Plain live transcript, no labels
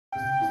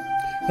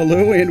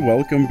Hello and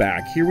welcome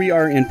back. Here we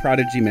are in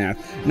Prodigy Math.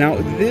 Now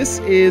this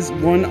is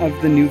one of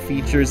the new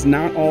features.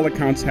 Not all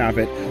accounts have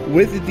it.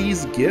 With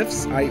these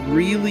gifts, I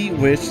really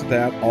wish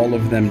that all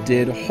of them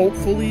did.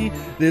 Hopefully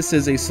this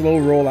is a slow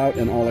rollout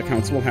and all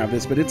accounts will have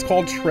this, but it's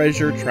called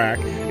Treasure Track.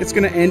 It's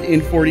going to end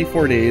in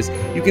 44 days.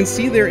 You can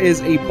see there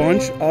is a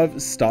bunch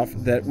of stuff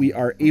that we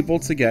are able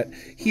to get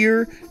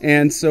here.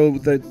 And so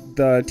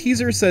the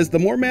teaser says, the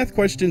more math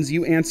questions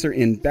you answer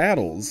in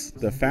battles,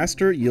 the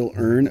faster you'll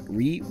earn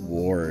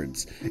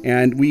rewards.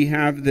 And we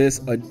have this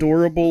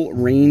adorable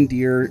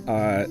reindeer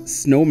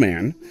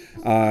snowman.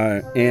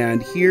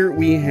 And here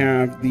we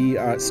have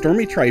the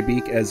Stormy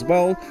Tribeak as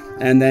well.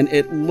 And then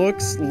it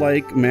looks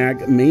like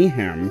Mag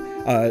Mayhem.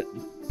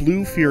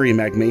 Blue Fury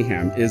Mag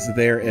Mayhem is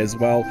there as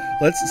well.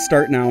 Let's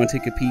start now and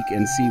take a peek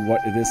and see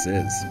what this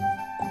is.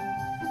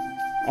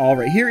 All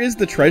right, here is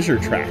the treasure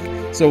track.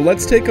 So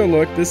let's take a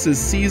look. This is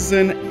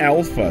season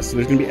alpha. So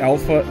there's going to be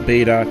alpha,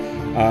 beta,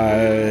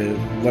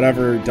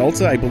 whatever,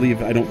 delta, I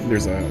believe. I don't think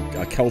there's a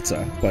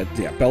Kelta, but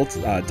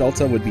yeah,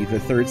 delta would be the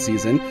third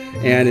season.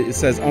 And it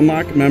says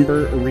unlock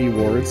member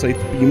rewards. So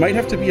you might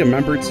have to be a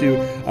member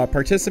to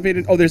participate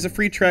in. Oh, there's a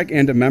free track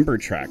and a member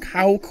track.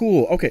 How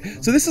cool. Okay,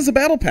 so this is a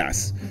battle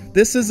pass.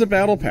 This is a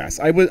battle pass.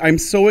 I'm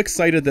so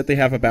excited that they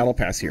have a battle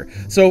pass here.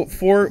 So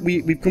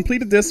we've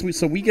completed this.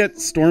 So we get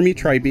Stormy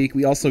Tribeak.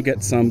 We also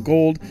get some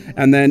gold,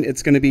 and then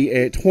it's going to be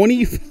a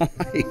 25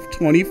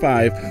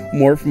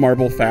 Morph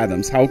Marble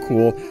Fathoms. How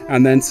cool.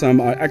 And then some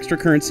extra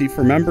currency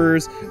for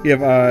members. We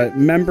have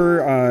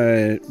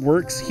member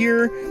works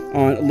here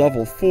on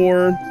level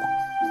 4.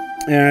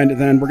 And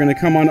then we're going to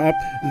come on up.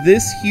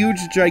 This huge,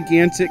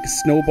 gigantic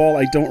snowball,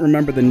 I don't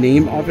remember the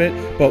name of it,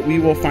 but we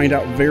will find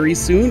out very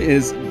soon,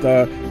 is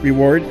the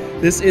reward.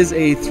 This is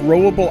a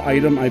throwable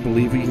item, I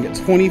believe. We can get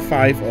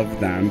 25 of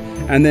them.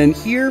 And then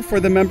here for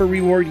the member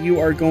reward, you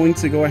are going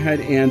to go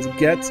ahead and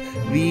get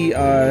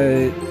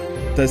the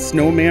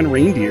snowman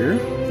reindeer,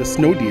 the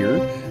snow deer.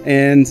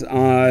 And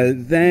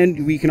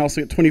then we can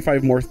also get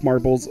 25 Morph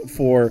Marbles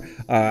for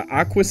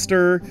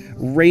Aquastar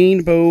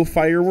Rainbow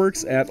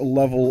Fireworks at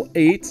level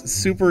 8.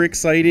 Super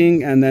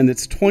exciting. And then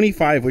it's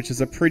 25, which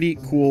is a pretty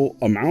cool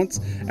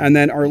amount. And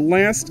then our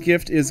last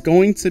gift is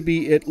going to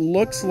be, it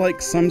looks like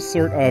some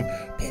sort of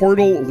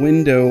portal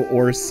window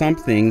or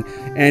something.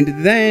 And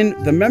then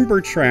the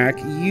member track,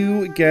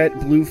 you get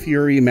Blue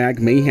Fury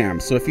Mag Mayhem.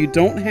 So if you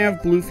don't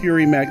have Blue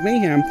Fury Mag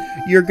Mayhem,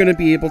 you're going to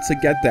be able to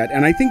get that.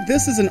 And I think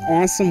this is an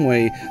awesome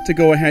way to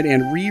go ahead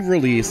and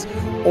re-release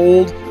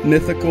old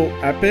mythical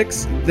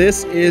epics.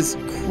 This is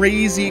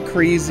crazy,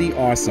 crazy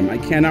awesome. I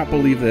cannot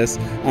believe this.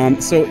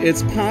 So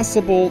it's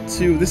possible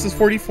to, this is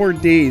 44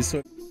 days.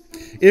 So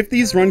if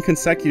these run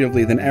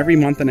consecutively, then every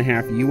month and a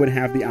half, you would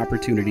have the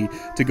opportunity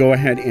to go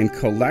ahead and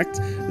collect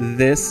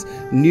this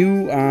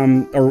new,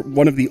 or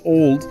one of the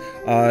old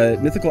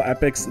mythical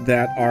epics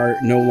that are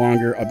no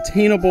longer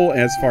obtainable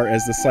as far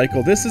as the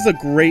cycle. This is a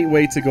great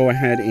way to go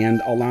ahead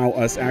and allow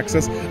us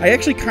access. I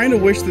actually kind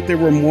of wish that there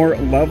were more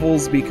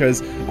levels because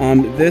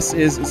this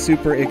is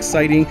super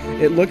exciting.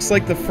 It looks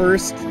like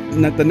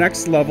the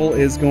next level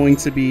is going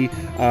to be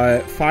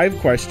 5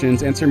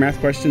 questions, answer math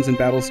questions in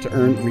battles to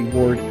earn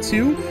reward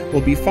 2. Will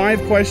be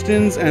 5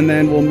 questions, and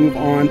then we'll move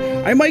on.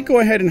 I might go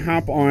ahead and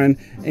hop on,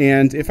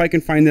 and if I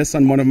can find this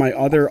on one of my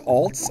other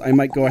alts, I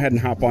might go ahead and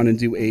hop on and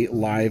do a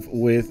live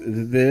with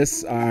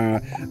this,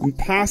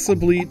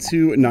 possibly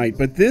tonight.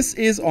 But this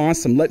is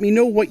awesome. Let me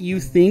know what you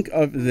think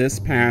of this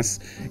pass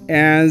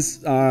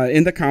as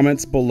in the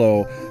comments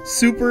below.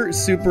 Super,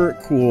 super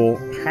cool.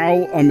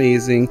 How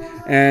amazing.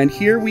 And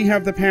here we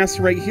have the pass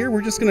right here.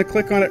 We're just going to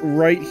click on it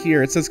right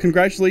here. It says,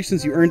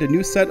 congratulations, you earned a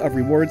new set of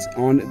rewards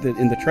in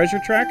the treasure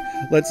track.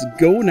 Let's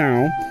go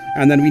now.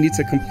 And then we need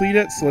to complete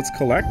it. So let's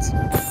collect.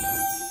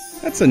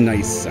 That's a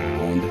nice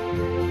sound.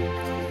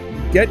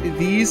 Get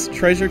these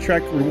treasure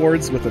track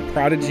rewards with a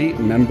Prodigy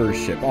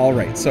membership. All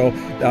right, so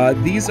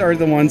these are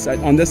the ones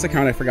on this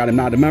account. I forgot I'm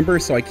not a member,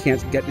 so I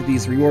can't get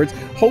these rewards.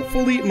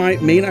 Hopefully my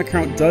main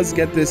account does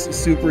get this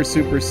super,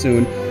 super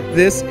soon.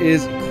 This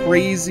is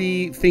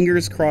crazy.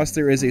 Fingers crossed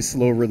there is a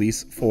slow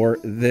release for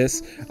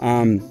this.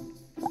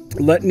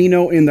 Let me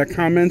know in the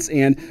comments,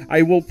 and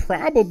I will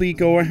probably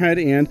go ahead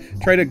and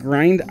try to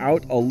grind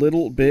out a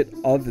little bit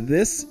of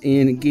this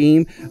in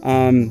game,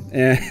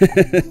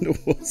 and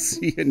we'll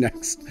see you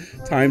next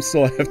time.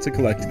 Still have to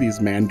collect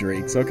these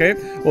mandrakes. Okay,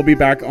 we'll be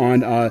back on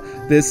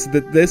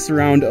this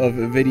round of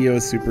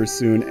videos super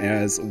soon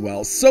as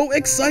well. So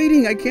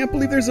exciting! I can't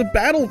believe there's a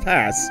battle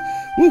pass.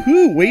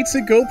 Woohoo! Way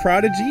to go,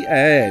 Prodigy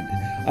Ed.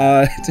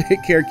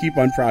 Take care. Keep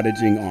on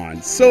prodiging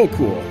on. So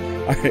cool.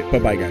 All right, bye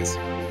bye, guys.